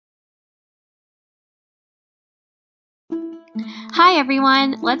Hi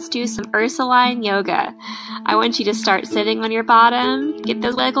everyone, let's do some Ursuline Yoga. I want you to start sitting on your bottom, get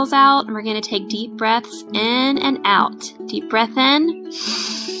those wiggles out, and we're going to take deep breaths in and out. Deep breath in,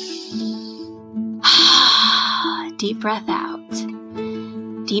 deep breath out.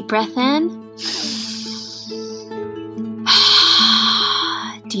 Deep breath in,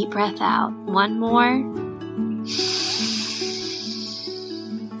 deep breath out. One more.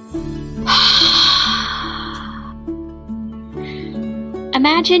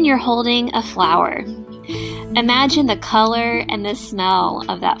 Imagine you're holding a flower. Imagine the color and the smell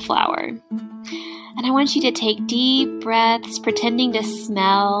of that flower. And I want you to take deep breaths, pretending to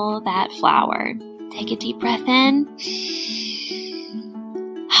smell that flower. Take a deep breath in.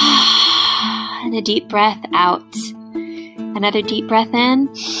 And a deep breath out. Another deep breath in.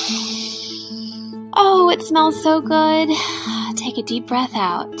 Oh, it smells so good. Take a deep breath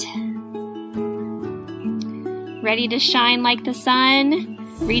out. Ready to shine like the sun?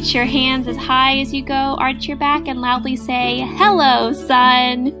 Reach your hands as high as you go, arch your back, and loudly say, "Hello,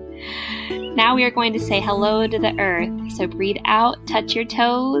 sun." Now we are going to say hello to the earth. So breathe out, touch your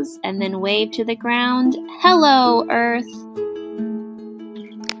toes, and then wave to the ground. Hello, earth.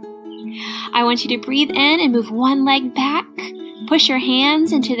 I want you to breathe in and move one leg back. Push your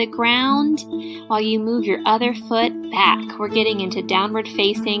hands into the ground while you move your other foot back. We're getting into downward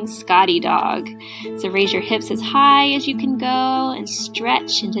facing Scotty dog. So raise your hips as high as you can go and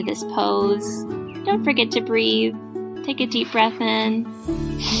stretch into this pose. Don't forget to breathe. Take a deep breath in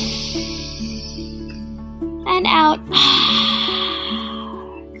and out.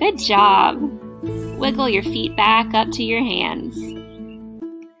 Good job. Wiggle your feet back up to your hands.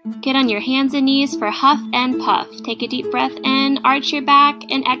 Get on your hands and knees for huff and puff. Take a deep breath in, arch your back,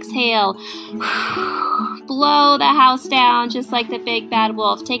 and exhale. Blow the house down just like the big bad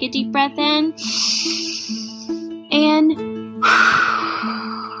wolf. Take a deep breath in and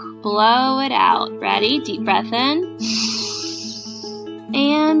blow it out. Ready? Deep breath in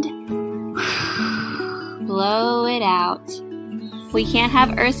and blow it out. We can't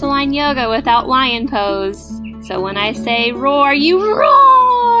have Ursuline Yoga without lion pose. So when I say roar, you roar!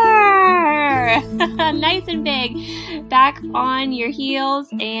 Nice and big. Back on your heels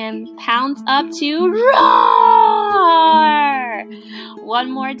and pounce up to roar!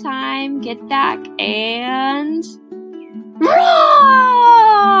 One more time. Get back and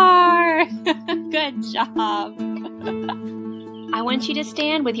roar! Good job. I want you to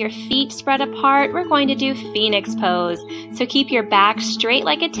stand with your feet spread apart. We're going to do Phoenix pose. So keep your back straight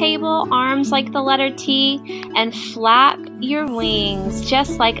like a table, arms like the letter T, and flap your wings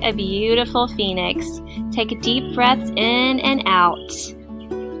just like a beautiful phoenix. Take deep breaths in and out.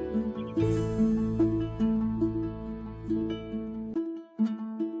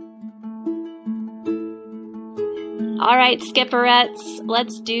 All right, skipperettes,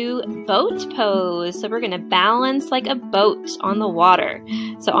 let's do boat pose. So we're going to balance like a boat on the water.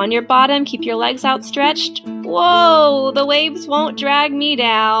 So on your bottom, keep your legs outstretched. Whoa, the waves won't drag me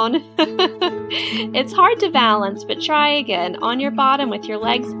down. It's hard to balance, but try again. On your bottom with your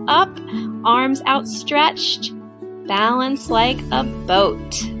legs up, arms outstretched. Balance like a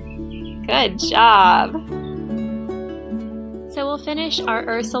boat. Good job. So we'll finish our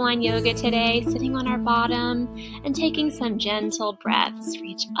Ursuline Yoga today, sitting on our bottom and taking some gentle breaths.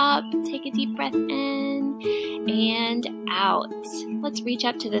 Reach up, take a deep breath in and out. Let's reach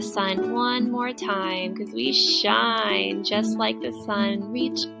up to the sun one more time because we shine just like the sun.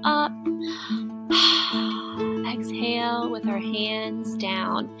 Reach up. Exhale with our hands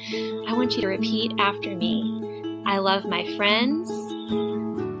down. I want you to repeat after me. I love my friends.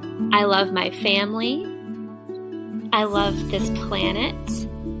 I love my family. I love this planet.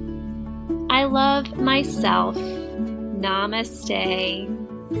 I love myself. Namaste.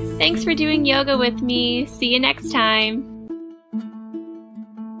 Thanks for doing yoga with me. See you next time.